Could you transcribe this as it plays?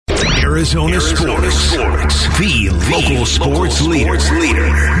Arizona Sports. The local sports leader.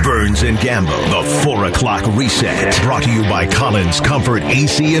 Burns and Gambo. The 4 o'clock reset. Brought to you by Collins Comfort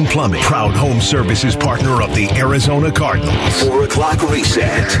AC and Plumbing. Proud home services partner of the Arizona Cardinals. 4 o'clock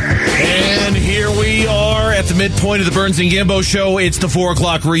reset. And here we are at the midpoint of the Burns and Gambo show. It's the 4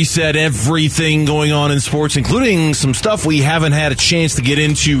 o'clock reset. Everything going on in sports, including some stuff we haven't had a chance to get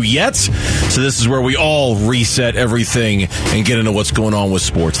into yet. So this is where we all reset everything and get into what's going on with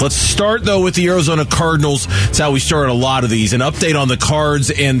sports. Let's start, though, with the Arizona Cardinals. It's how we start a lot of these. An update on the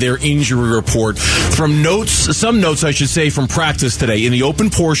Cards and their injury report. Some notes, I should say, from practice today. In the open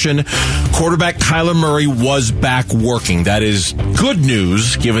portion, quarterback Kyler Murray was back working. That is good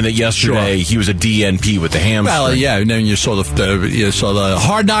news, given that yesterday he was a DNP with the hamstring. Well, yeah, and then you saw the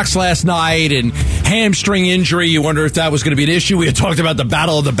Hard Knocks last night and hamstring injury. You wonder if that was going to be an issue. We had talked about the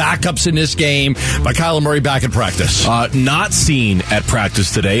battle of the backups in this game, but Kyler Murray back in practice. Not seen at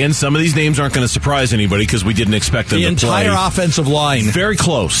practice today, and some of these names aren't going to surprise anybody because we didn't expect them to play. The entire offensive line. Very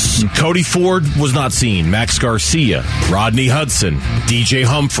close. Cody Ford was not seen. Max Garcia, Rodney Hudson, DJ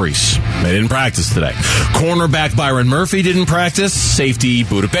Humphries. They didn't practice today. Cornerback Byron Murphy didn't practice. Safety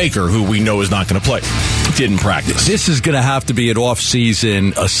Budda Baker, who we know is not going to play, didn't practice. This is going to have to be an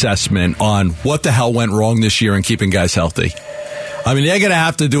off-season assessment on what the hell went wrong this year in keeping guys healthy. I mean, they're going to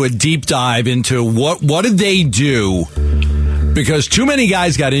have to do a deep dive into what did they do, because too many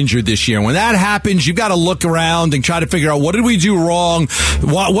guys got injured this year. When that happens, you've got to look around and try to figure out what did we do wrong,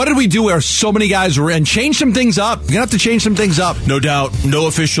 what did we do where so many guys were, and change some things up. You're going to have to change some things up. No doubt. No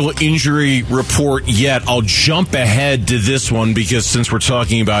official injury report yet. I'll jump ahead to this one because since we're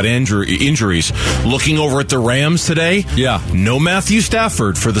talking about injuries, looking over at the Rams today, no Matthew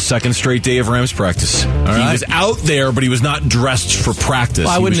Stafford for the second straight day of Rams practice. He was out there, but he was not dressed for practice.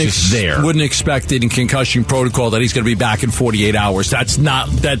 Well, I wouldn't expect in concussion protocol that he's going to be back in 48 hours. That's not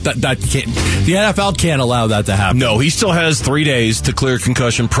that can't. The NFL can't allow that to happen. No, he still has 3 days to clear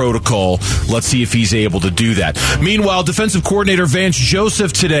concussion protocol. Let's see if he's able to do that. Meanwhile, defensive coordinator Vance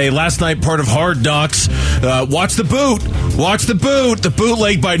Joseph today, last night part of Hard Knocks. Watch the boot. The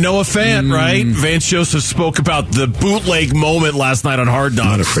bootleg by Noah Fant, right? Vance Joseph spoke about the bootleg moment last night on Hard Knocks.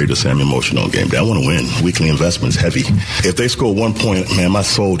 I'm not afraid to say I'm emotional on game day. I want to win. Weekly investment is heavy. If they score 1 point, man, my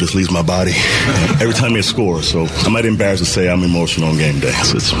soul just leaves my body every time they score. So I might embarrass to say I'm emotional on game day.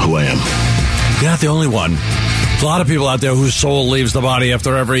 So it's who I am. You're not the only one. There's a lot of people out there whose soul leaves the body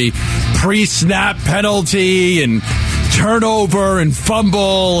after every pre-snap penalty and turnover and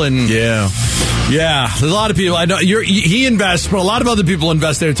fumble and yeah, there's a lot of people. I know he invests, but a lot of other people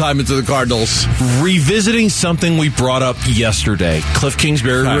invest their time into the Cardinals. Revisiting something we brought up yesterday, Kliff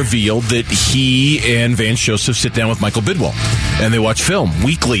Kingsbury revealed that he and Vance Joseph sit down with Mikal Bridges and they watch film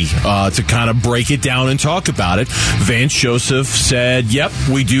weekly to kind of break it down and talk about it. Vance Joseph said, yep,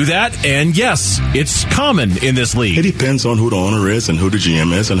 we do that, and yes, it's common in this league. It depends on who the owner is and who the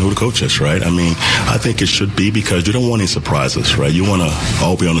GM is and who the coach is, right? I mean, I think it should be because you don't want any surprises, right? You want to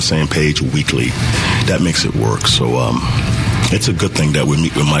all be on the same page weekly. That makes it work. So it's a good thing that we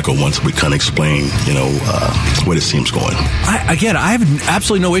meet with Mikal once we kind of explain, where the team's going. I have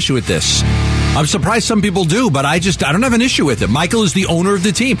absolutely no issue with this. I'm surprised some people do, but I don't have an issue with it. Mikal is the owner of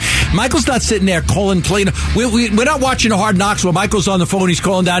the team. Michael's not sitting there calling, playing. We're not watching Hard Knocks where Michael's on the phone. He's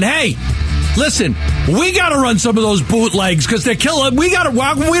calling down, hey, listen, we got to run some of those bootlegs because they're killing. We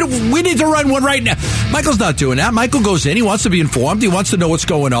need to run one right now. Michael's not doing that. Michael goes in. He wants to be informed. He wants to know what's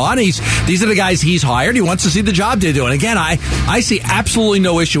going on. These are the guys he's hired. He wants to see the job they're doing. Again, I see absolutely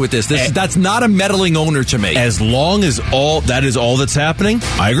no issue with this. That's not a meddling owner to me. As long as that is all that's happening,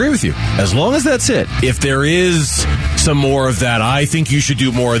 I agree with you. As long as that's it. If there is some more of that, I think you should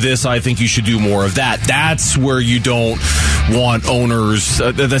do more of this. I think you should do more of that. That's where you don't want owners.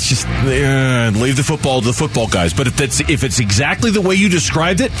 That's just leave the football to the football guys. But if it's exactly the way you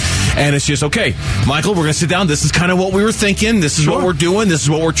described it, and it's just okay, Michael, we're going to sit down. This is kind of what we were thinking. This is what we're doing. This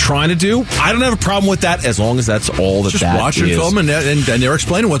is what we're trying to do. I don't have a problem with that as long as that's all that. Just watching film and they're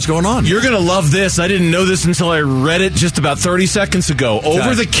explaining what's going on. You're going to love this. I didn't know this until I read it just about 30 seconds ago.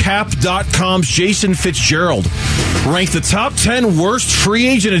 OverTheCap.com's Jason Fitzgerald ranked the top 10 worst free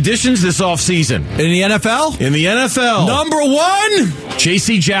agent additions this offseason. In the NFL? In the NFL. Number 1?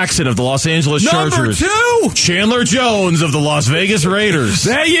 J.C. Jackson of the Los Angeles Chargers. Number 2? Chandler Jones of the Las Vegas Raiders.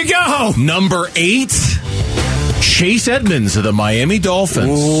 There you go. Number 8? Chase Edmonds of the Miami Dolphins.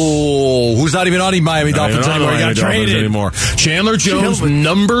 Oh, who's not even on the Miami Dolphins anymore? He got traded. Chandler Jones,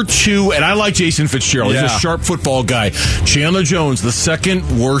 number 2, and I like Jason Fitzgerald. He's a sharp football guy. Chandler Jones, the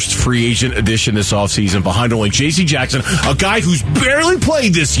second worst free agent addition this offseason, behind only J.C. Jackson, a guy who's barely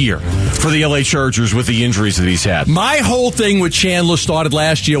played this year for the L.A. Chargers with the injuries that he's had. My whole thing with Chandler started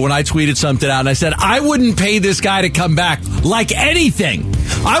last year when I tweeted something out, and I said, I wouldn't pay this guy to come back like anything.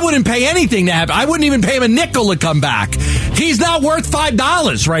 I wouldn't pay anything to happen. I wouldn't even pay him a nickel to come back. He's not worth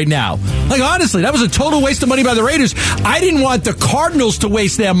 $5 right now. Like, honestly, that was a total waste of money by the Raiders. I didn't want the Cardinals to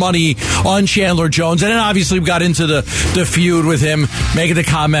waste their money on Chandler Jones. And then obviously we got into the feud with him, making the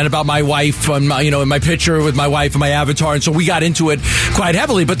comment about my wife, on my, in my picture with my wife and my avatar. And so we got into it quite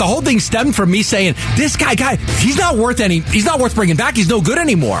heavily. But the whole thing stemmed from me saying, this guy, he's not worth bringing back. He's no good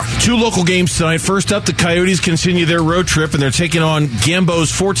anymore. 2 local games tonight. First up, the Coyotes continue their road trip, and they're taking on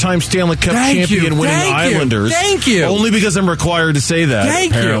Gambo's 4-time Stanley Cup champion winning Islanders. Thank you. Only because I'm required to say that,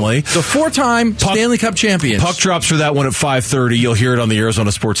 apparently. The 4-time Stanley Cup champions. Puck drops for that one at 5:30. You'll hear it on the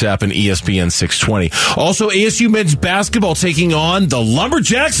Arizona Sports app and ESPN 620. Also, ASU men's basketball taking on the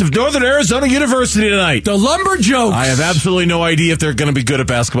Lumberjacks of Northern Arizona University tonight. The Lumberjacks. I have absolutely no idea if they're going to be good at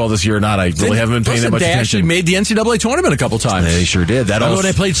basketball this year or not. I really haven't been paying that much attention. They actually made the NCAA tournament a couple times. They sure did. When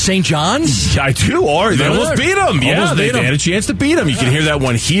they played St. John's? I do. Or they almost beat them. Yeah, they had a chance to beat them. You can hear that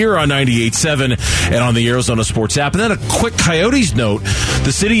one here on 98.7 and on the Arizona Sports app. And then a quick Coyotes note.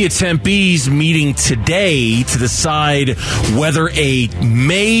 The city of Tempe's meeting today to decide whether a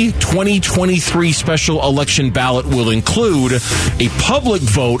May 2023 special election ballot will include a public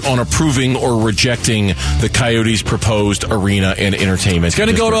vote on approving or rejecting the Coyotes' proposed arena and entertainment. It's going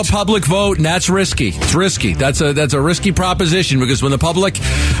to go to a public vote, and that's risky. It's risky. That's a risky proposition because when the public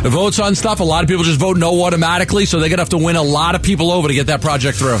votes on stuff, a lot of people just vote no automatically, so they're going to have to win a lot of people over to get that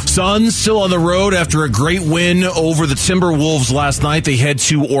project through. Suns still on the road after a great win over the Timberwolves last night. They head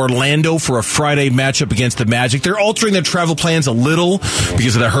to Orlando for a Friday matchup against the Magic. They're altering their travel plans a little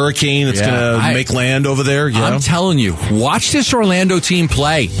because of the hurricane that's going to make land over there. I'm telling you, watch this Orlando team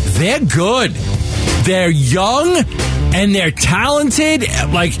play. They're good. They're young and they're talented.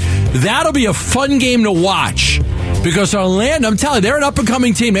 Like, that'll be a fun game to watch because Orlando, I'm telling you, they're an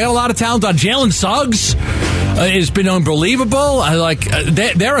up-and-coming team. They have a lot of talent on Jalen Suggs. It's been unbelievable.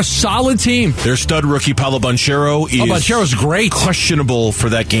 They're a solid team. Their stud rookie, Paolo Banchero, Banchero's great. Questionable for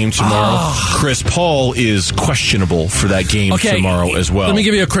that game tomorrow. Chris Paul is questionable for that game tomorrow as well. Let me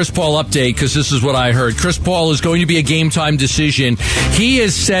give you a Chris Paul update because this is what I heard. Chris Paul is going to be a game-time decision. He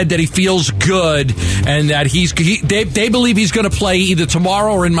has said that he feels good and that they believe he's going to play either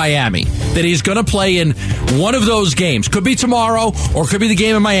tomorrow or in Miami. That he's going to play in one of those games. Could be tomorrow or could be the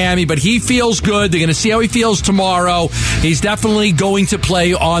game in Miami, but he feels good. They're going to see how he feels tomorrow. He's definitely going to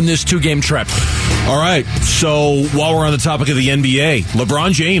play on this 2-game trip. All right, so while we're on the topic of the NBA,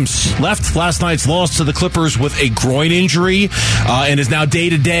 LeBron James left last night's loss to the Clippers with a groin injury and is now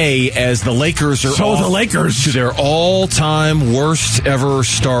day-to-day as the Lakers are to their all-time worst ever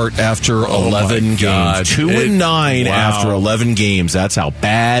start after 11 games. 2-9 after 11 games. That's how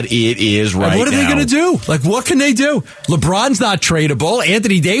bad it is right now. What are they going to do? Like, what can they do? LeBron's not tradable.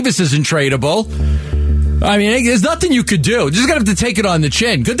 Anthony Davis isn't tradable. I mean, there's nothing you could do. Just going to have to take it on the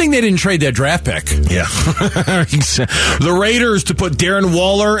chin. Good thing they didn't trade their draft pick. Yeah. The Raiders to put Darren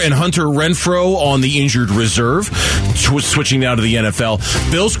Waller and Hunter Renfrow on the injured reserve, switching now to the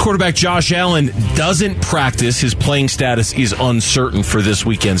NFL. Bills quarterback Josh Allen doesn't practice. His playing status is uncertain for this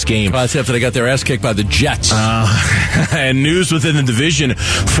weekend's game. Well, that's after they got their ass kicked by the Jets. And news within the division,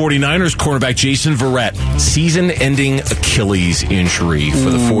 49ers cornerback Jason Verrett, season-ending Achilles injury for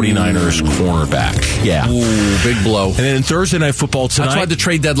the 49ers cornerback. Yeah. Ooh, big blow. And then Thursday Night Football tonight. That's why the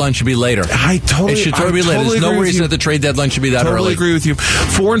trade deadline should be later. It should totally be later. There's no reason that the trade deadline should be that early. Totally agree with you.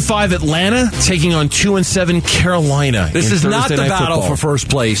 4-5 Atlanta taking on 2-7 Carolina. This is not the battle for first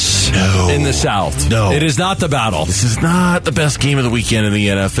place in the South. No. It is not the battle. This is not the best game of the weekend in the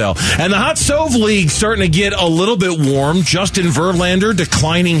NFL. And the Hot Stove League starting to get a little bit warm. Justin Verlander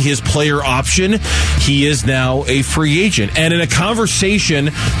declining his player option. He is now a free agent. And in a conversation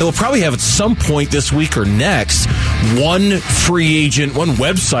that we'll probably have at some point this week or next, one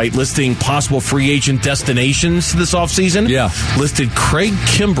website listing possible free agent destinations this offseason listed Craig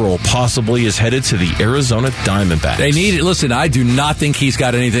Kimbrell possibly is headed to the Arizona Diamondbacks. They need it. Listen, I do not think he's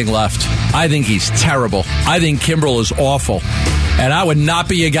got anything left. I think he's terrible. I think Kimbrell is awful. And I would not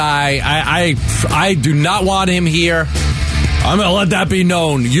be a guy. I do not want him here. I'm going to let that be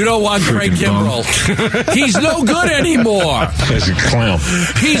known. You don't want Craig Kimbrell. He's no good anymore. He's a clown.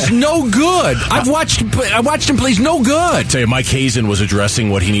 He's no good. I watched him play. He's no good. Tell you, Mike Hazen was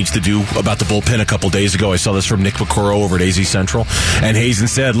addressing what he needs to do about the bullpen a couple days ago. I saw this from Nick McCurrow over at AZ Central. And Hazen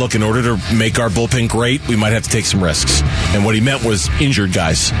said, look, in order to make our bullpen great, we might have to take some risks. And what he meant was injured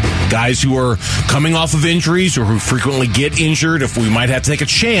guys. Guys who are coming off of injuries or who frequently get injured. If we might have to take a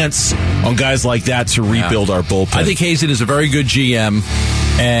chance on guys like that to rebuild our bullpen. I think Hazen is a very good GM,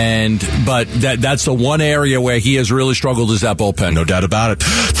 but that's the one area where he has really struggled is that bullpen. No doubt about it.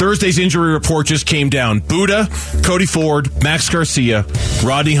 Thursday's injury report just came down. Buddha, Cody Ford, Max Garcia,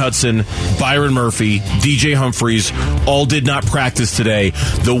 Rodney Hudson, Byron Murphy, DJ Humphries all did not practice today.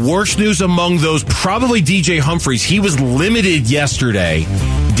 The worst news among those, probably DJ Humphries. He was limited yesterday.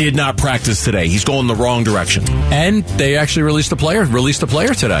 Did not practice today. He's going the wrong direction. And they actually released a player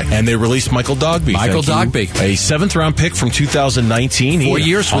today. And they released Michael Dogby. A 7th-round pick from 2019. 4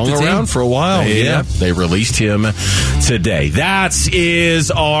 years with the team. Around for a while. Yeah. They released him today. That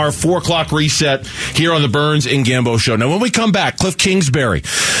is our 4 o'clock reset here on the Burns and Gambo Show. Now, when we come back, Kliff Kingsbury.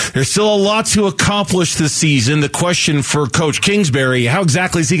 There's still a lot to accomplish this season. The question for Coach Kingsbury, how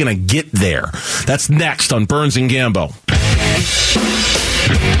exactly is he going to get there? That's next on Burns and Gambo.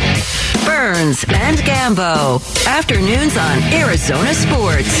 Burns and Gambo. Afternoons on Arizona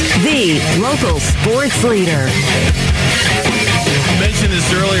Sports, the local sports leader. I mentioned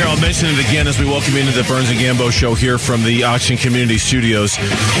this earlier. I'll mention it again as we welcome you into the Burns and Gambo Show here from the Auction Community Studios.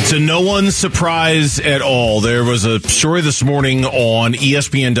 To no one's surprise at all, there was a story this morning on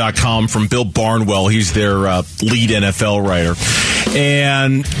ESPN.com from Bill Barnwell. He's their lead NFL writer.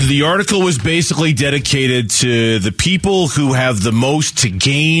 And the article was basically dedicated to the people who have the most to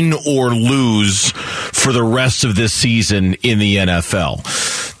gain or lose for the rest of this season in the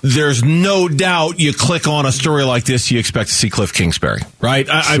NFL. There's no doubt you click on a story like this, you expect to see Kliff Kingsbury, right?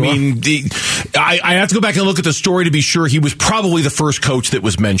 I mean, I have to go back and look at the story to be sure. He was probably the first coach that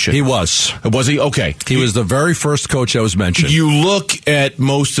was mentioned. He was. Was he? Okay. He was the very first coach that was mentioned. You look at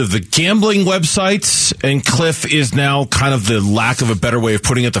most of the gambling websites, and Kliff is now kind of the lack of a better way of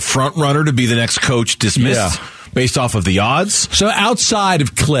putting it, the front runner to be the next coach dismissed. Yeah. Based off of the odds. So outside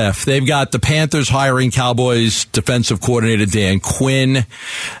of Kliff, they've got the Panthers hiring Cowboys defensive coordinator Dan Quinn.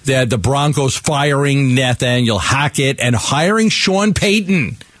 They had the Broncos firing Nathaniel Hackett and hiring Sean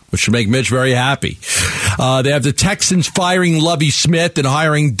Payton, which should make Mitch very happy. They have the Texans firing Lovie Smith and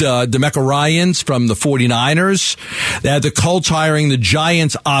hiring DeMeco Ryans from the 49ers. They have the Colts hiring the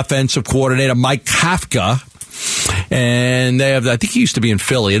Giants offensive coordinator Mike Kafka. And they have, I think he used to be in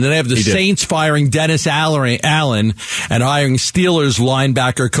Philly. And then they have the Saints firing Dennis Allen and hiring Steelers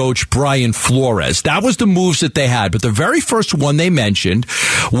linebacker coach Brian Flores. That was the moves that they had. But the very first one they mentioned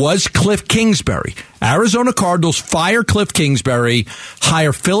was Kliff Kingsbury. Arizona Cardinals fire Kliff Kingsbury,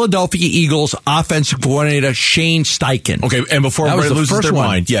 hire Philadelphia Eagles offensive coordinator Shane Steichen. Okay, and before everybody loses their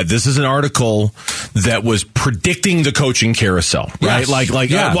mind, this is an article that was predicting the coaching carousel, right?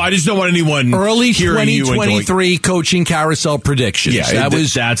 Yes. Well, I just don't want anyone early 2023 coaching carousel predictions. Yeah,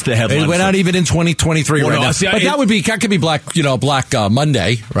 that's the headline. It went out even in 2023 right now. But that could be Black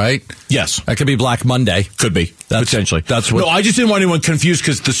Monday, right? Yes, that could be Black Monday. Could be potentially. That's what. No, I just didn't want anyone confused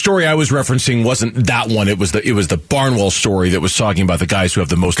because the story I was referencing wasn't that one. It was the Barnwell story that was talking about the guys who have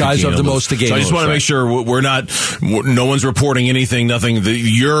the most. Guys who have the most to gain. So I just want to make sure no one's reporting anything. Nothing.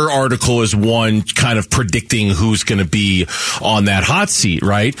 Your article is one kind of predicting who's going to be on that hot seat,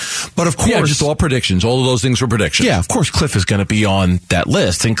 right? But of course, just all predictions. All of those things were predictions. Yeah, of course, Kliff is going to be on that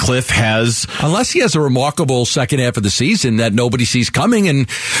list, and Kliff has, unless he has a remarkable second half of the season that nobody sees coming, and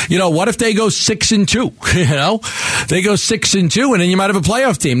what if they go 6-2? They go 6-2, and then you might have a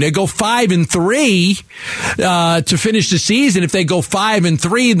playoff team. They go 5-3 to finish the season. If they go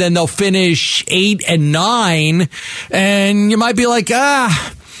 5-3, then they'll finish 8-9, and you might be like,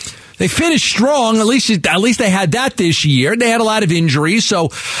 they finished strong. At least they had that this year. They had a lot of injuries, so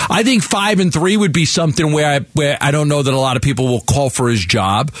I think 5-3 would be something where I don't know that a lot of people will call for his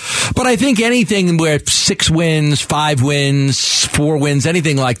job. But I think anything where 6 wins, 5 wins, 4 wins,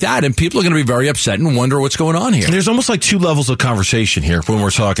 anything like that, and people are going to be very upset and wonder what's going on here. There's almost like 2 levels of conversation here when we're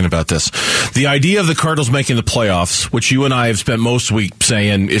talking about this. The idea of the Cardinals making the playoffs, which you and I have spent most week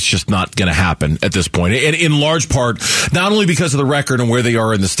saying it's just not going to happen at this point, and in large part, not only because of the record and where they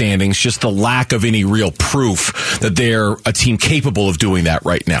are in the standings, just the lack of any real proof that they're a team capable of doing that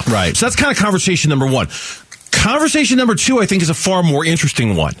right now. Right. So that's kind of conversation number 1. Conversation number 2, I think, is a far more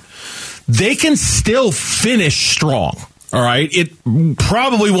interesting one. They can still finish strong. All right, it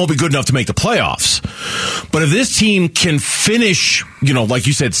probably won't be good enough to make the playoffs. But if this team can finish, like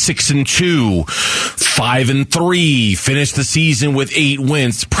you said, 6-2, 5-3, finish the season with 8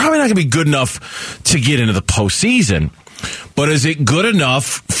 wins, probably not going to be good enough to get into the postseason. But is it good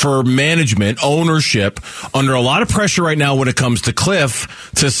enough for management, ownership, under a lot of pressure right now when it comes to Kliff,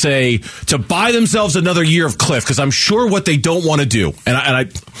 to buy themselves another year of Kliff? Because I'm sure what they don't want to do, and I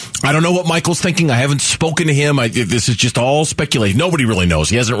don't know what Michael's thinking. I haven't spoken to him. This is just all speculation. Nobody really knows.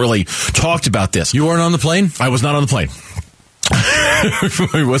 He hasn't really talked about this. You weren't on the plane? I was not on the plane.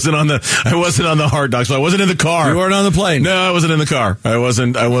 I wasn't on the hard dock, so I wasn't in the car. You weren't on the plane? No, I wasn't in the car. I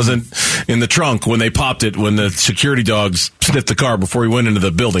wasn't in the trunk when they popped it, when the security dogs sniffed the car before he went into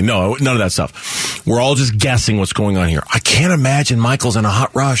the building. No, none of that stuff. We're all just guessing what's going on here. I can't imagine Michael's in a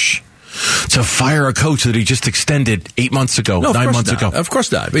hot rush to fire a coach that he just extended 8 months ago, 9 months ago. Of course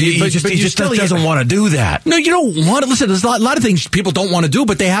not. But he just doesn't want to do that. No, you don't want to. Listen, there's a lot of things people don't want to do,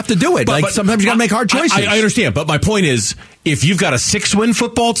 but they have to do it. But sometimes you got to make hard choices. I understand, but my point is, if you've got a 6-win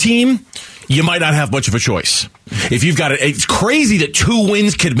football team, you might not have much of a choice. If you've got it's crazy that 2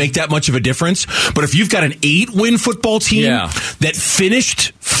 wins could make that much of a difference. But if you've got an 8-win football team that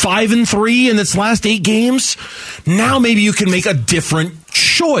finished 5-3 in its last 8 games, now maybe you can make a different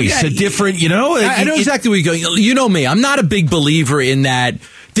choice, I know exactly where you're going. You know me. I'm not a big believer in that.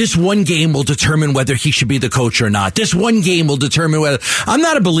 This one game will determine whether he should be the coach or not. This one game will determine whether... I'm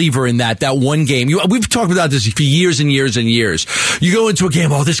not a believer in that one game. We've talked about this for years and years and years. You go into a game,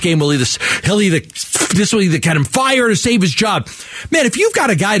 this game will this will either get him fired or save his job. Man, if you've got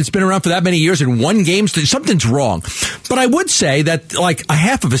a guy that's been around for that many years in one game, something's wrong. But I would say that like a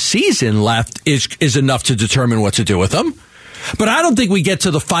half of a season left is enough to determine what to do with him. But I don't think we get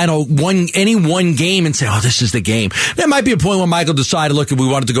to the final any one game and say, this is the game. There might be a point where Michael decided, look, if we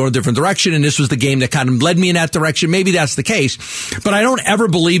wanted to go in a different direction, and this was the game that kind of led me in that direction. Maybe that's the case. But I don't ever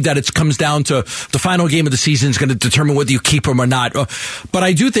believe that it comes down to the final game of the season is going to determine whether you keep him or not. But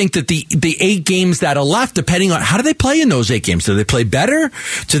I do think that the 8 games that are left, depending on how do they play in those 8 games? Do they play better?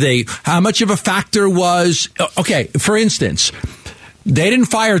 How much of a factor was, for instance, they didn't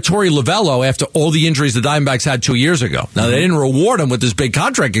fire Torey Lovello after all the injuries the Diamondbacks had 2 years ago. Now, they didn't reward him with this big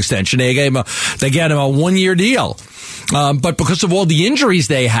contract extension. They gave him a 1-year deal. But because of all the injuries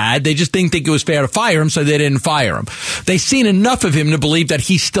they had, they just didn't think it was fair to fire him, so they didn't fire him. They've seen enough of him to believe that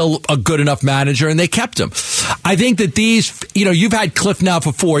he's still a good enough manager, and they kept him. I think that you've had Kliff now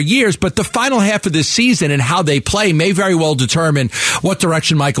for 4 years, but the final half of this season and how they play may very well determine what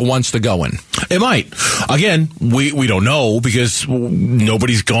direction Michael wants to go in. It might. Again, we don't know because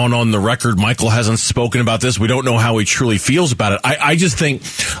nobody's gone on the record. Michael hasn't spoken about this. We don't know how he truly feels about it.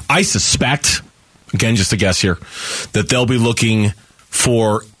 I suspect, again, just a guess here, that they'll be looking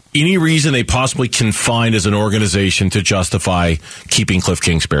for any reason they possibly can find as an organization to justify keeping Kliff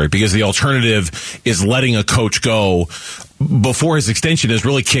Kingsbury, because the alternative is letting a coach go before his extension has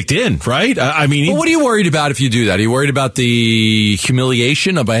really kicked in, right? What are you worried about if you do that? Are you worried about the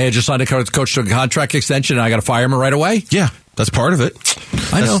humiliation of, I just signed a coach to a contract extension and I got to fire him right away? Yeah. That's part of it.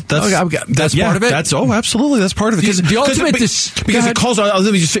 I know. That's part of it. Absolutely. That's part of it. Because it calls.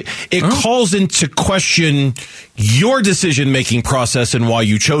 Let me just say, calls into question your decision-making process and why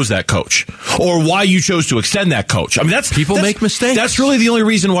you chose that coach, or why you chose to extend that coach. People make mistakes. That's really the only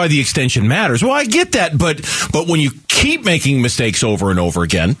reason why the extension matters. Well, I get that, but when you keep making mistakes over and over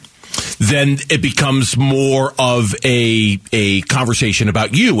again, then it becomes more of a conversation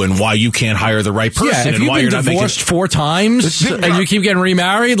about you and why you can't hire the right person and why you're not divorced 4 times and you keep getting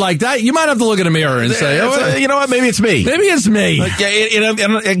remarried like that. You might have to look in a mirror and say, you know what? Maybe it's me. Maybe it's me.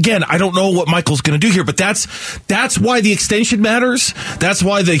 And again, I don't know what Michael's going to do here, but that's why the extension matters. That's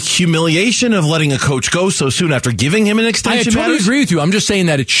why the humiliation of letting a coach go so soon after giving him an extension I totally agree with you. I'm just saying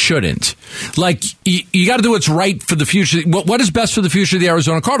that it shouldn't. Like, you got to do what's right for the future. What is best for the future of the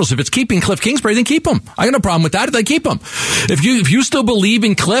Arizona Cardinals? If it's keeping Kliff Kingsbury, then keep him. I got no problem with that. Then keep him. If you still believe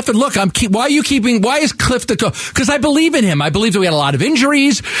in Kliff, and look, why is Kliff the coach? Because I believe in him. I believe that we had a lot of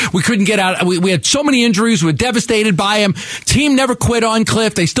injuries. We couldn't get out. We had so many injuries. We were devastated by him. Team never quit on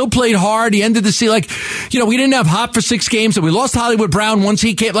Kliff. They still played hard. He ended the season we didn't have Hop for 6 games, and we lost Hollywood Brown once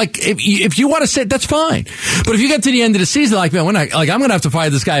he came. Like, if you want to sit, that's fine. But if you get to the end of the season, I'm going to have to fire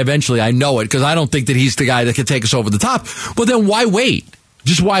this guy eventually. I know it, because I don't think that he's the guy that can take us over the top. Well, then why wait?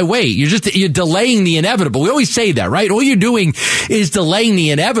 Just why wait? You're delaying the inevitable. We always say that, right? All you're doing is delaying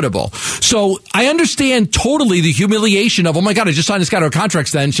the inevitable. So I understand totally the humiliation of, oh my God, I just signed this guy to a contract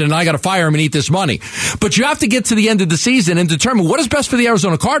extension and I got to fire him and eat this money. But you have to get to the end of the season and determine what is best for the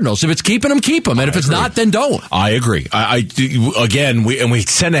Arizona Cardinals. If it's keeping them, keep them. And if it's not, then don't. I agree. Again, we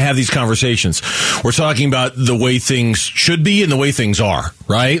tend to have these conversations. We're talking about the way things should be and the way things are,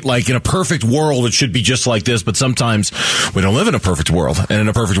 right? Like in a perfect world, it should be just like this, but sometimes we don't live in a perfect world. And in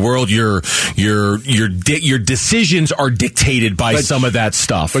a perfect world, your decisions are dictated by some of that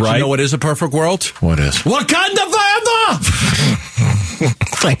stuff, but right? You know what is a perfect world? What is? Wakanda forever!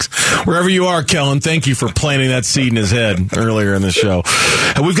 Thanks. Wherever you are, Kellen, thank you for planting that seed in his head earlier in the show.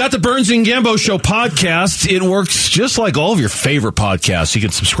 And we've got the Burns and Gambo Show podcast. It works just like all of your favorite podcasts. You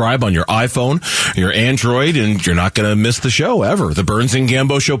can subscribe on your iPhone, your Android, and you're not going to miss the show ever. The Burns and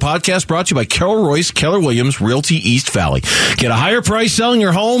Gambo Show podcast brought to you by Keller Royce, Keller Williams, Realty East Valley. Get a higher price selling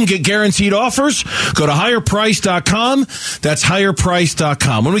your home. Get guaranteed offers. Go to higherprice.com. That's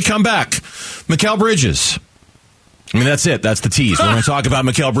higherprice.com. When we come back, Mikal Bridges. I mean, that's it. That's the tease. We're going to talk about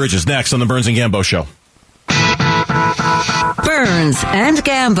Mikal Bridges next on the Burns and Gambo Show. Burns and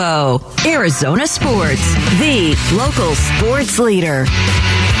Gambo, Arizona Sports, the local sports leader.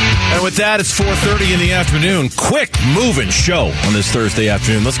 And with that, it's 4:30 in the afternoon. Quick moving show on this Thursday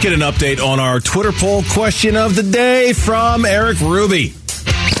afternoon. Let's get an update on our Twitter poll question of the day from Eric Ruby.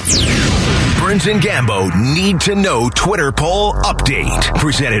 Burns and Gambo need to know Twitter poll update.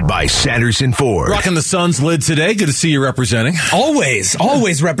 Presented by Sanderson Ford. Rocking the Suns lid today. Good to see you representing.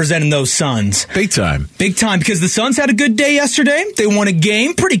 Always representing those Suns. Big time. Big time, because the Suns had a good day yesterday. They won a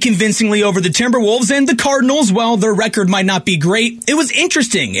game pretty convincingly over the Timberwolves, and the Cardinals, while their record might not be great, it was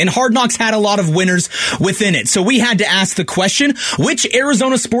interesting, and Hard Knocks had a lot of winners within it. So we had to ask the question, which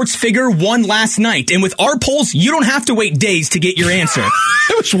Arizona sports figure won last night? And with our polls, you don't have to wait days to get your answer.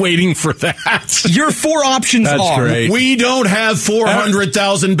 I was waiting for that. Your four options are... Great. We don't have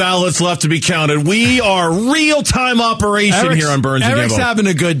 400,000 ballots left to be counted. We are real-time operation here on Burns and Gambo. Eric's having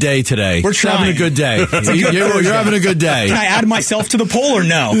a good day today. We're trying. Having a good day. You're having a good day. Can I add myself to the poll or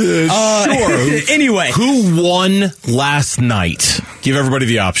no? Sure. Anyway. Who won last night? Give everybody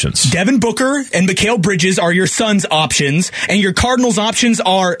the options. Devin Booker and Mikal Bridges are your Suns options, and your Cardinals options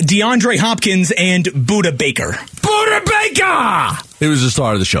are DeAndre Hopkins and Buda Baker. Buda Baker! It was the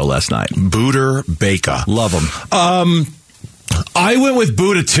star of the show last night. Buda Baker. Love him. I went with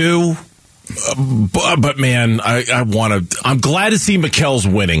Buda too. But man, I'm glad to see Mikel's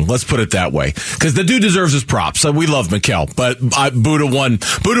winning. Let's put it that way, because the dude deserves his props. We love Mikal, but Buda won.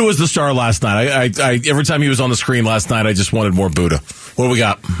 Buda was the star last night. Every time he was on the screen last night, I just wanted more Buda. What do we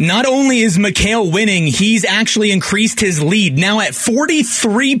got? Not only is Mikal winning, he's actually increased his lead. Now at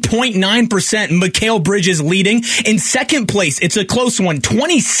 43.9%, Mikal Bridges leading. In second place, it's a close one.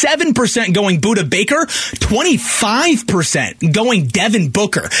 27% going Buda Baker, 25% going Devin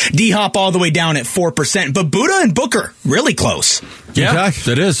Booker. D-Hop all the way down at 4%. But Buda and Booker, really close. Yeah,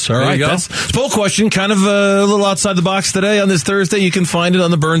 that is. All right. That's poll question, kind of a little outside the box today on this Thursday. You can find it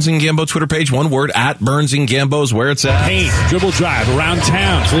on the Burns and Gambo Twitter page. One word, at Burns and Gambo is where it's at. Payne, dribble drive around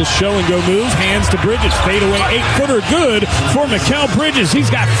Towns. Little show and go move. Hands to Bridges. Fade away. 8-footer good for Mikal Bridges. He's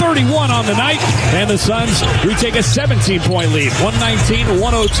got 31 on the night. And the Suns retake a 17-point lead.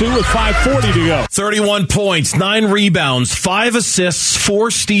 119-102 with 5:40 to go. 31 points, 9 rebounds, 5 assists,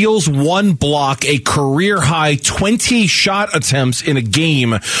 4 steals, 1 block, a career high 20 shot attempts in a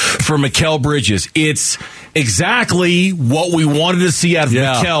game for Mikal Bridges. It's exactly what we wanted to see out of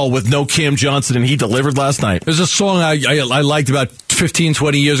Mikal with no Cam Johnson, and he delivered last night. There's a song I liked about 15,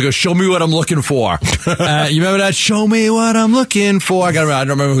 20 years ago, Show Me What I'm Looking For. You remember that? Show me what I'm looking for. I don't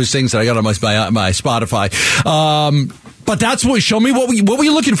remember who sings it. I got it on my Spotify. But that's what, show me what were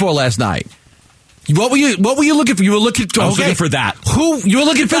you looking for last night? What were you looking for? You were looking for, I was looking for that. You were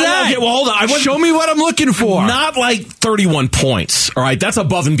looking for that? Okay, well, hold on. Show me what I'm looking for. Not like 31 points. All right, that's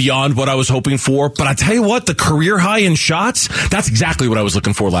above and beyond what I was hoping for. But I tell you what, the career high in shots, that's exactly what I was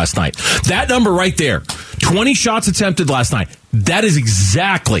looking for last night. That number right there, 20 shots attempted last night. That is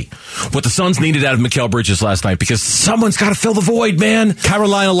exactly what the Suns needed out of Mikal Bridges last night, because someone's got to fill the void, man.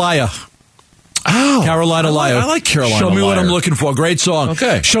 Carolina Liar. Oh, Carolina Liar. I like Carolina Show me Liar. what I'm looking for. Great song.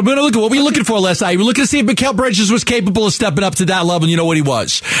 Okay. Show me what I'm looking for. What were you looking for last night? You were looking to see if Mikal Bridges was capable of stepping up to that level, and you know what he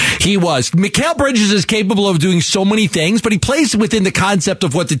was. He was. Mikal Bridges is capable of doing so many things, but he plays within the concept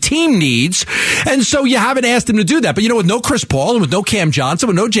of what the team needs, and so you haven't asked him to do that. But, with no Chris Paul and with no Cam Johnson,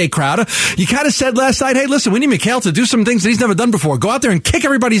 with no Jay Crowder, you kind of said last night, hey, listen, we need Mikal to do some things that he's never done before. Go out there and kick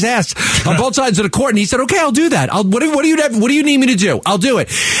everybody's ass on both sides of the court. And he said, okay, I'll do that. What do you need me to do? I'll do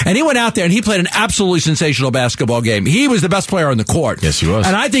it. And he went out there and he played an absolutely sensational basketball game. He was the best player on the court. Yes, he was.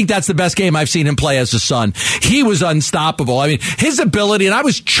 And I think that's the best game I've seen him play as a Sun. He was unstoppable. I mean, his ability, and I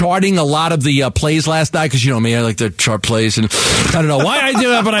was charting a lot of the plays last night because, you know me, I like to chart plays, and I don't know why I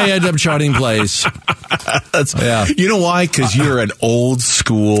do it, but I end up charting plays. You know why? Because you're an old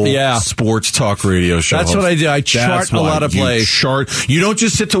school sports talk radio show That's host. what I do. I chart a lot of plays. You don't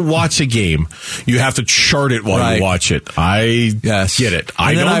just sit to watch a game. You have to chart it while you watch it. I get it.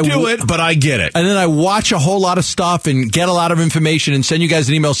 I don't do it, but I get it. And then I watch a whole lot of stuff and get a lot of information and send you guys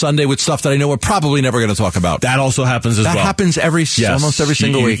an email Sunday with stuff that I know we're probably never going to talk about. That also happens as well. That happens almost every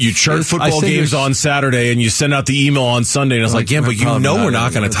single week. You chart football games on Saturday and you send out the email on Sunday and it's like, but you know we're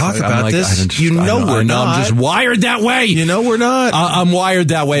not going to talk about this. You know we're not. I'm just wired that way. You know we're not. I'm wired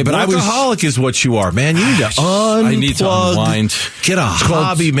that way, but workaholic is what you are, man. You need to unplug. I need to unwind. Get a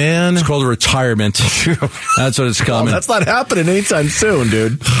hobby, man. It's called a retirement. That's what it's coming. That's not happening anytime soon,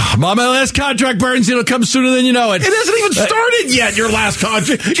 dude. I'm on my last contract, Burns. It'll come sooner than you know it. It hasn't even started yet, your last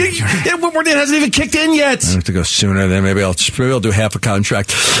contract. It hasn't even kicked in yet. I have to go sooner. Then maybe I'll do half a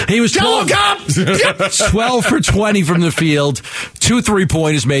contract. He was 12 for 20 from the field, 2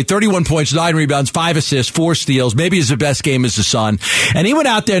 3-pointers made, 31 points, 9 rebounds, 5 assists, 4 steals. Maybe his best game as a Sun. And he went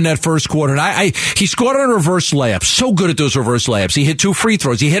out there in that first quarter, and he scored on a reverse layup. So good at those reverse layups. He hit 2 free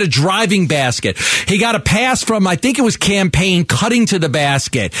throws. He hit a driving basket. He got a pass from, I think it was Campaign, cutting to the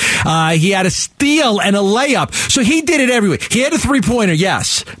basket. He had a steal and a layup. So he did it everywhere. He had a 3-pointer,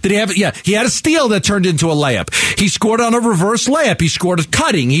 yes. Did he have it? Yeah. He had a steal that turned into a layup. He scored on a reverse layup. He scored a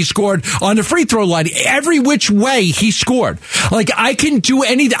cutting. He scored on the free throw line. Every which way he scored. Like, I can do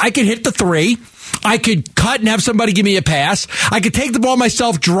anything. I can hit the 3. I could cut and have somebody give me a pass. I could take the ball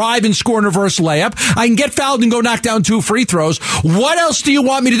myself, drive and score a reverse layup. I can get fouled and go knock down 2 free throws. What else do you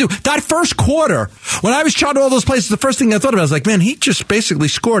want me to do? That first quarter, when I was charting all those places, the first thing I thought about was like, man, he just basically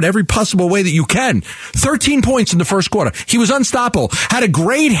scored every possible way that you can. 13 points in the first quarter. He was unstoppable. Had a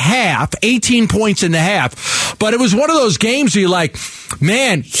great half, 18 points in the half. But it was one of those games where you're like,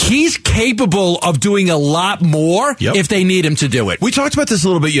 man, he's capable of doing a lot more if they need him to do it. We talked about this a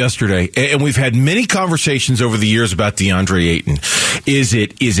little bit yesterday, and we've had many conversations over the years about DeAndre Ayton. Is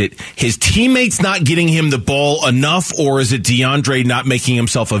it his teammates not getting him the ball enough, or is it DeAndre not making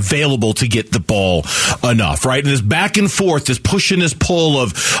himself available to get the ball enough, right? And this back and forth, this push and this pull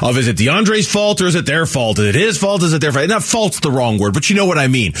of is it DeAndre's fault or is it their fault? Is it his fault? Is it their fault? Not fault's the wrong word, but you know what I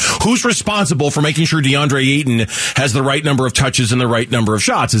mean. Who's responsible for making sure DeAndre Ayton has the right number of touches and the right number of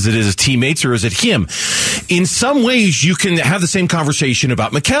shots? Is it his teammates or is it him? In some ways, you can have the same conversation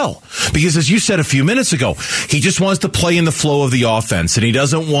about Mikal, because as you said a few minutes ago, he just wants to play in the flow of the offense, and he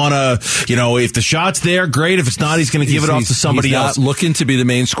doesn't want to, if the shot's there, great. If it's not, he's going to give it off to somebody else. He's not looking to be the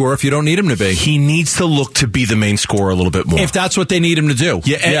main scorer if you don't need him to be. He needs to look to be the main scorer a little bit more. If that's what they need him to do.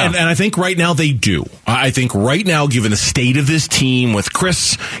 And I think right now they do. I think right now, given the state of this team with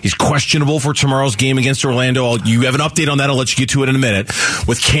Chris, he's questionable for tomorrow's game against Orlando. You have an update on that. I'll let you get to it in a minute.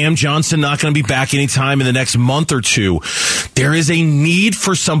 With Cam Johnson not going to be back anytime in the next month or two, there is a need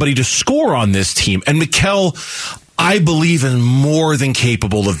for somebody to score on this team. And Mikal, I believe, is more than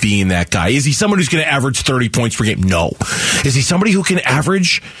capable of being that guy. Is he someone who's going to average 30 points per game? No. Is he somebody who can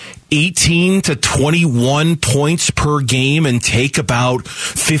average 18 to 21 points per game and take about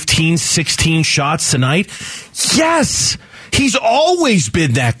 15, 16 shots tonight? Yes. He's always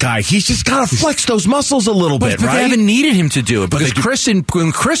been that guy. He's just got to flex those muscles a little bit, right? They haven't needed him to do it because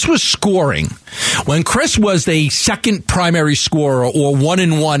when Chris was scoring, when Chris was the second primary scorer or 1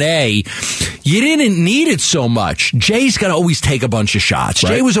 and 1A, you didn't need it so much. Jay's going to always take a bunch of shots.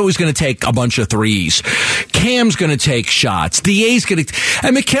 Right. Jay was always going to take a bunch of threes. Cam's going to take shots. DA's going to,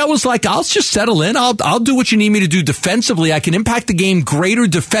 and Mikal was like, I'll just settle in. I'll do what you need me to do defensively. I can impact the game greater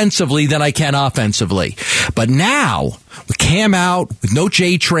defensively than I can offensively. But now, with Cam out, with no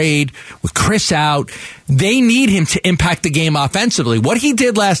Jay trade, with Chris out, they need him to impact the game offensively. What he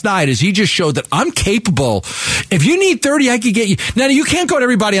did last night is he just showed that I'm capable. If you need 30, I could get you. Now, you can't go to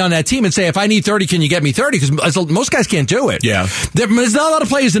everybody on that team and say, if I need 30, can you get me 30? Because most guys can't do it. Yeah. There's not a lot of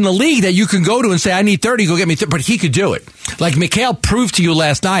players in the league that you can go to and say, I need 30, go get me 30. But he could do it. Like Mikal proved to you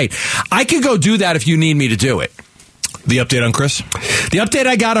last night. I could go do that if you need me to do it. The update on Chris? The update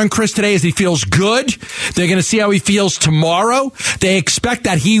I got on Chris today is he feels good. They're going to see how he feels tomorrow. They expect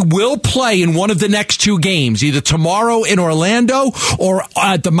that he will play in one of the next 2 games, either tomorrow in Orlando or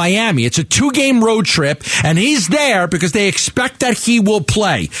at the Miami. It's a 2-game road trip, and he's there because they expect that he will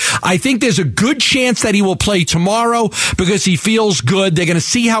play. I think there's a good chance that he will play tomorrow because he feels good. They're going to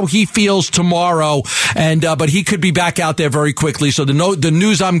see how he feels tomorrow, and but he could be back out there very quickly. So the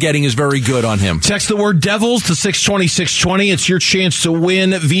news I'm getting is very good on him. Text the word Devils to 627. 620. It's your chance to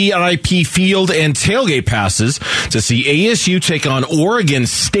win VIP field and tailgate passes to see ASU take on Oregon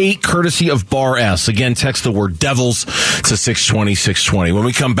State, courtesy of Bar S. Again, text the word Devils to 620. When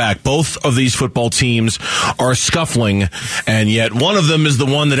we come back, both of these football teams are scuffling, and yet one of them is the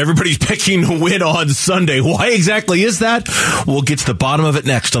one that everybody's picking to win on Sunday. Why exactly is that? We'll get to the bottom of it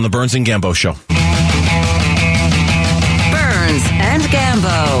next on the Burns and Gambo Show. Burns and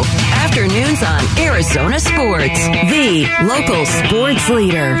Gambo. Afternoons on Arizona Sports, the local sports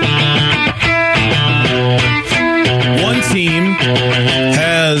leader. One team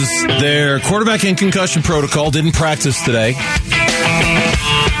has their quarterback in concussion protocol, didn't practice today.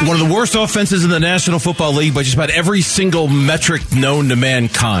 One of the worst offenses in the National Football League by just about every single metric known to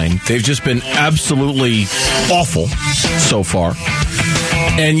mankind. They've just been absolutely awful so far.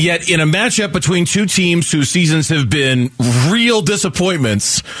 And yet, in a matchup between two teams whose seasons have been real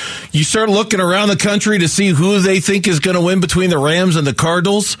disappointments, you start looking around the country to see who they think is going to win between the Rams and the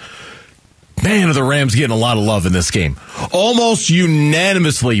Cardinals. Man, are the Rams getting a lot of love in this game. Almost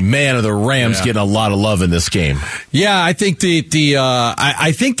unanimously, man, are the Rams getting a lot of love in this game. Yeah, I think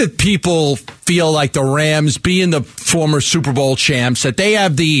I think that people feel like the Rams, being the former Super Bowl champs, that they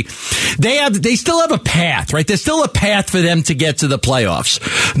still have a path, right? There's still a path for them to get to the playoffs.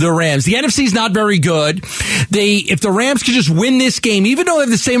 The Rams, the NFC's not very good. If the Rams could just win this game, even though they have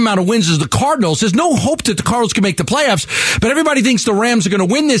the same amount of wins as the Cardinals, there's no hope that the Cardinals can make the playoffs. But everybody thinks the Rams are going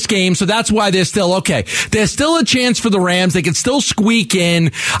to win this game, so that's why they're still okay. There's still a chance for the Rams. They can still squeak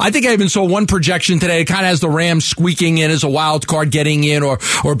in. I think I even saw one projection today. It kind of has the Rams squeaking in as a wild card, getting in or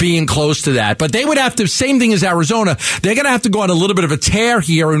being close to that. But they would have to, same thing as Arizona, they're going to have to go on a little bit of a tear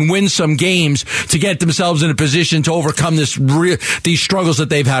here and win some games to get themselves in a position to overcome these struggles that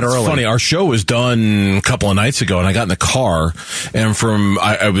they've had early. It's funny, our show was done a couple of nights ago, and I got in the car, and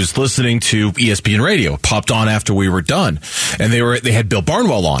I was listening to ESPN Radio. Popped on after we were done, and they had Bill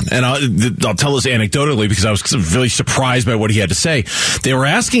Barnwell on, and I'll tell this anecdotally because I was really surprised by what he had to say. They were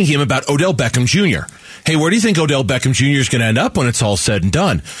asking him about Odell Beckham Jr. Hey, where do you think Odell Beckham Jr. is going to end up when it's all said and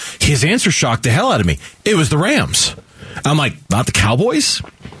done? His answer shocked the hell out of me. It was the Rams. I'm like, not the Cowboys?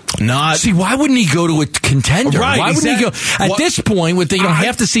 Not. See, why wouldn't he go to a contender? Right, why wouldn't he go at this point with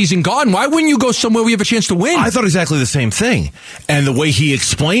half the season gone? Why wouldn't you go somewhere we have a chance to win? I thought exactly the same thing. And the way he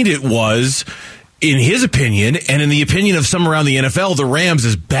explained it was, in his opinion, and in the opinion of some around the NFL, the Rams,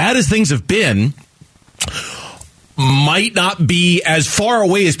 as bad as things have been, might not be as far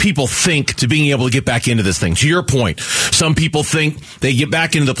away as people think to being able to get back into this thing. To your point, some people think they get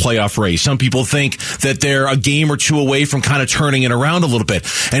back into the playoff race. Some people think that they're a game or two away from kind of turning it around a little bit.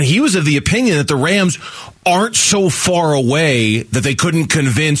 And he was of the opinion that the Rams aren't so far away that they couldn't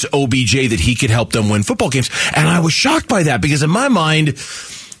convince OBJ that he could help them win football games. And I was shocked by that because in my mind,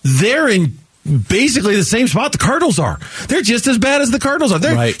 they're in basically the same spot the Cardinals are. They're just as bad as the Cardinals are.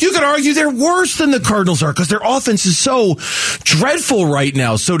 Right. You could argue they're worse than the Cardinals are because their offense is so dreadful right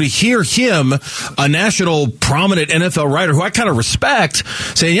now. So to hear him, a national prominent NFL writer who I kind of respect,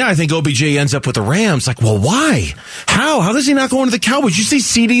 saying, yeah, I think OBJ ends up with the Rams. Like, well, why? How does he not go into the Cowboys? You see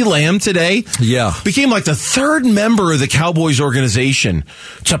CeeDee Lamb today? Yeah. Became like the third member of the Cowboys organization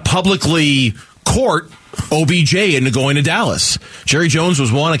to publicly court OBJ into going to Dallas. Jerry Jones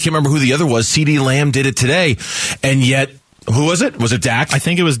was one. I can't remember who the other was. CeeDee Lamb did it today. And yet, who was it? Was it Dak? I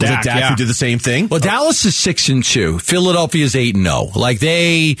think it was Dak. Was it Dak who did the same thing? Well, Dallas is 6-2. Philadelphia is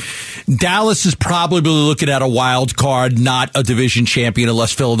 8-0. Dallas is probably looking at a wild card, not a division champion,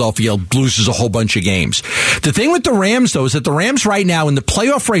 unless Philadelphia loses a whole bunch of games. The thing with the Rams, though, is that the Rams right now in the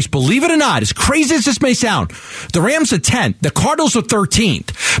playoff race, believe it or not, as crazy as this may sound, the Rams are 10th. The Cardinals are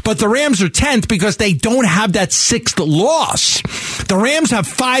 13th. But the Rams are 10th because they don't have that 6th loss. The Rams have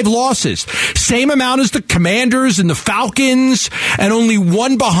 5 losses. Same amount as the Commanders and the Falcons, and only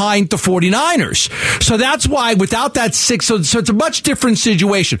one behind the 49ers. So that's why without that 6, so it's a much different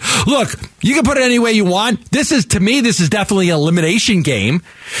situation. Look, you can put it any way you want. To me, this is definitely an elimination game.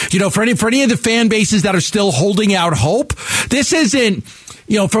 For any of the fan bases that are still holding out hope, this isn't,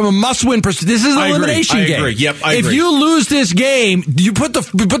 from a must-win perspective, this is an elimination game. I agree. Yep, I agree. If you lose this game, you put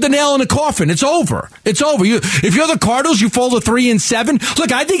the nail in the coffin. It's over. It's over. If you're the Cardinals, you fall to 3-7.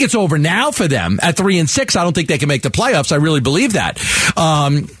 Look, I think it's over now for them at 3-6. I don't think they can make the playoffs. I really believe that.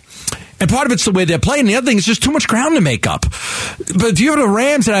 And part of it's the way they're playing. The other thing is just too much ground to make up. But if you have the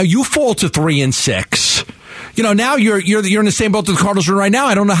Rams now, you fall to 3-6. now you're in the same boat that the Cardinals are in right now.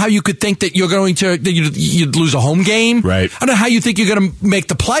 I don't know how you could think that you'd lose a home game. Right. I don't know how you think you're going to make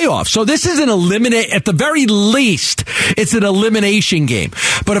the playoffs. So this is at the very least, it's an elimination game.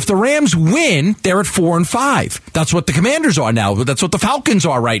 But if the Rams win, they're at 4-5. That's what the Commanders are now. That's what the Falcons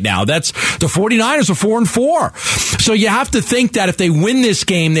are right now. That's the 49ers are 4-4. So you have to think that if they win this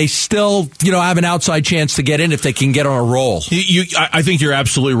game, they still, have an outside chance to get in if they can get on a roll. I think you're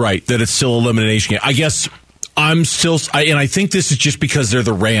absolutely right that it's still an elimination game. I guess and I think this is just because they're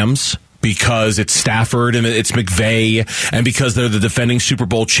the Rams, because it's Stafford and it's McVay, and because they're the defending Super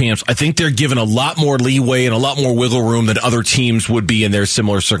Bowl champs. I think they're given a lot more leeway and a lot more wiggle room than other teams would be in their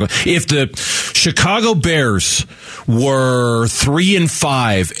similar circle. If the Chicago Bears were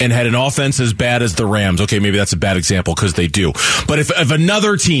 3-5 and had an offense as bad as the Rams, okay, maybe that's a bad example because they do. But if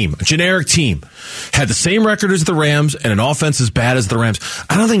another team, a generic team, had the same record as the Rams and an offense as bad as the Rams,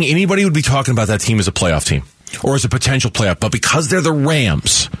 I don't think anybody would be talking about that team as a playoff team or as a potential playoff. But because they're the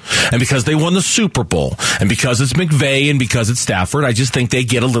Rams, and because they won the Super Bowl, and because it's McVay, and because it's Stafford, I just think they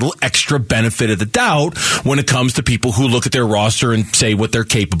get a little extra benefit of the doubt when it comes to people who look at their roster and say what they're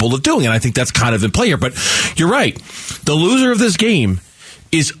capable of doing. And I think that's kind of in play here. But you're right. The loser of this game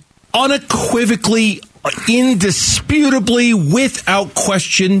is unequivocally, indisputably, without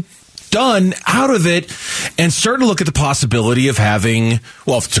question, done out of it, and starting to look at the possibility of having,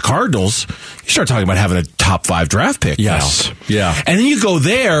 well, if it's the Cardinals, you start talking about having a top 5 draft pick. Yes. Now. Yeah. And then you go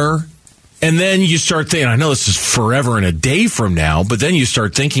there, and then you start thinking, I know this is forever and a day from now, but then you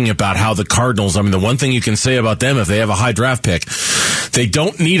start thinking about how the Cardinals, the one thing you can say about them, if they have a high draft pick, they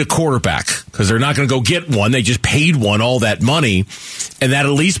don't need a quarterback because they're not going to go get one. They just paid one, all that money. And that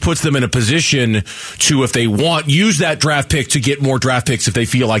at least puts them in a position to, if they want, use that draft pick to get more draft picks if they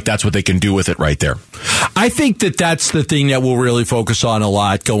feel like that's what they can do with it right there. I think that's the thing that we'll really focus on a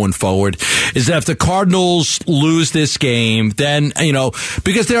lot going forward, is that if the Cardinals lose this game, then,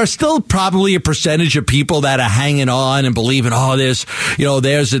 because there are still probably a percentage of people that are hanging on and believing, there's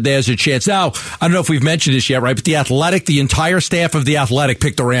a chance. Now, I don't know if we've mentioned this yet, right? But the entire staff of the Athletic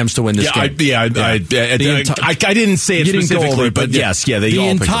picked the Rams to win this game. I didn't say it specifically, but yes. Yeah, the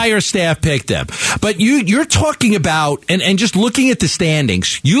entire staff picked them. But you're talking about, and just looking at the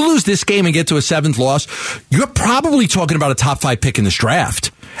standings, you lose this game and get to a 7th loss, you're probably talking about a top 5 pick in this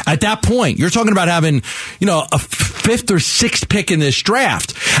draft. At that point, you're talking about having, a 5th or 6th pick in this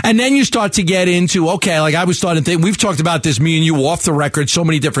draft. And then you start to get into, I was starting to think, we've talked about this, me and you, off the record so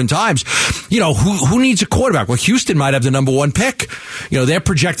many different times. Who needs a quarterback? Well, Houston might have the number 1 pick. They're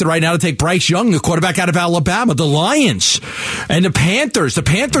projected right now to take Bryce Young, the quarterback out of Alabama. The Lions and the Panthers. The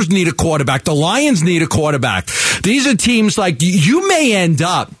Panthers need a quarterback. The Lions need a quarterback. These are teams you may end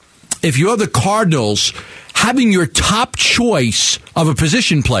up, if you're the Cardinals, having your top choice of a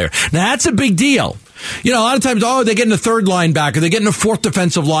position player. Now, that's a big deal. A lot of times, they're getting a 3rd linebacker, they're getting a 4th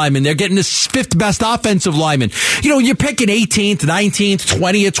defensive lineman, they're getting the 5th best offensive lineman. You're picking 18th, 19th,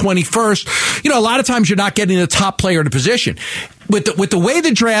 20th, 21st. A lot of times you're not getting the top player in the position. With the way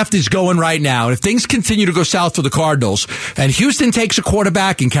the draft is going right now, and if things continue to go south for the Cardinals, and Houston takes a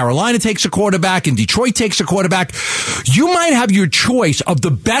quarterback, and Carolina takes a quarterback, and Detroit takes a quarterback, you might have your choice of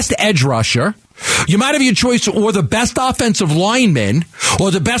the best edge rusher. You might have your choice or the best offensive lineman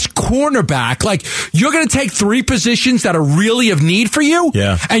or the best cornerback. You're going to take 3 positions that are really of need for you.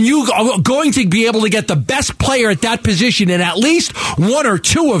 Yeah. And you are going to be able to get the best player at that position in at least 1 or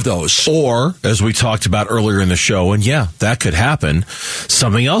 2 of those. Or, as we talked about earlier in the show, and that could happen,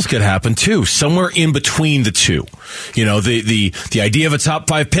 something else could happen too. Somewhere in between the two. The idea of a top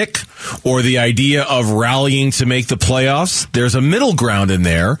 5 pick or the idea of rallying to make the playoffs, there's a middle ground in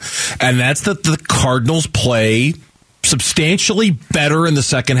there, and that's that the Cardinals play substantially better in the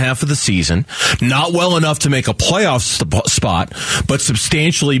second half of the season. Not well enough to make a playoff spot, but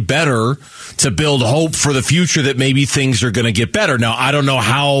substantially better to build hope for the future that maybe things are going to get better. Now, I don't know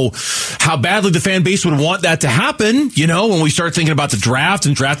how badly the fan base would want that to happen, when we start thinking about the draft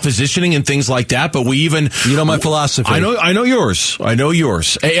and draft positioning and things like that. But we even... my philosophy. I know yours.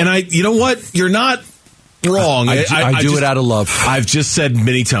 And you know what? You're not wrong. I do it out of love. I've just said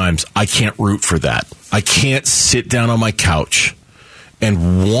many times, I can't root for that. I can't sit down on my couch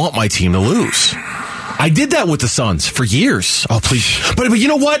and want my team to lose. I did that with the Suns for years. Oh, please. But you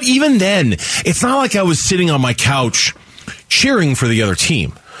know what? Even then, it's not like I was sitting on my couch cheering for the other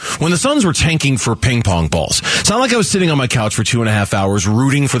team. When the Suns were tanking for ping pong balls, it's not like I was sitting on my couch for 2.5 hours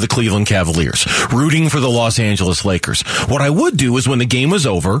rooting for the Cleveland Cavaliers, rooting for the Los Angeles Lakers. What I would do is when the game was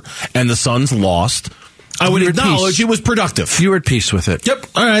over and the Suns lost, I would acknowledge it was productive. You were at peace with it. Yep.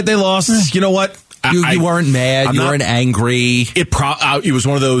 All right, they lost. You know what? You weren't mad. You weren't angry. It was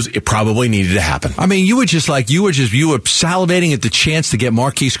one of those. It probably needed to happen. I mean, you were salivating at the chance to get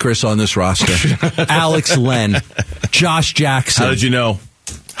Marquise Chris on this roster. Alex Len, Josh Jackson. How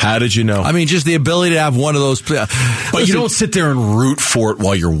did you know? I mean, just the ability to have one of those. But you don't sit there and root for it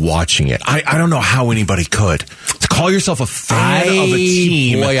while you're watching it. I don't know how anybody could. To call yourself a fan of a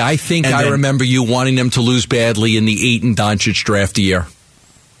team. Boy, I think I remember you wanting them to lose badly in the Ayton Doncic draft year.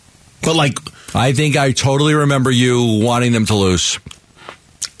 But I think I totally remember you wanting them to lose.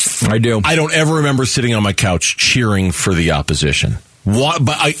 I do. I don't ever remember sitting on my couch cheering for the opposition. But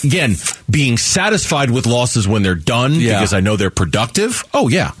again, being satisfied with losses when they're done because I know they're productive. Oh,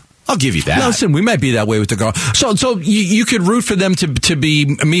 yeah. I'll give you that. Listen, we might be that way with the girl. So you could root for them to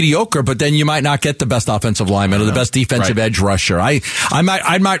be mediocre, but then you might not get the best offensive lineman or the best defensive edge rusher.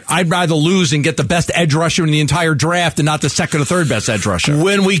 I'd rather lose and get the best edge rusher in the entire draft and not the second or third best edge rusher.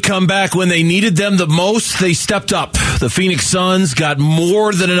 When we come back, when they needed them the most, they stepped up. The Phoenix Suns got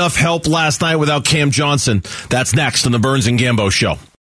more than enough help last night without Cam Johnson. That's next on the Burns and Gambo Show.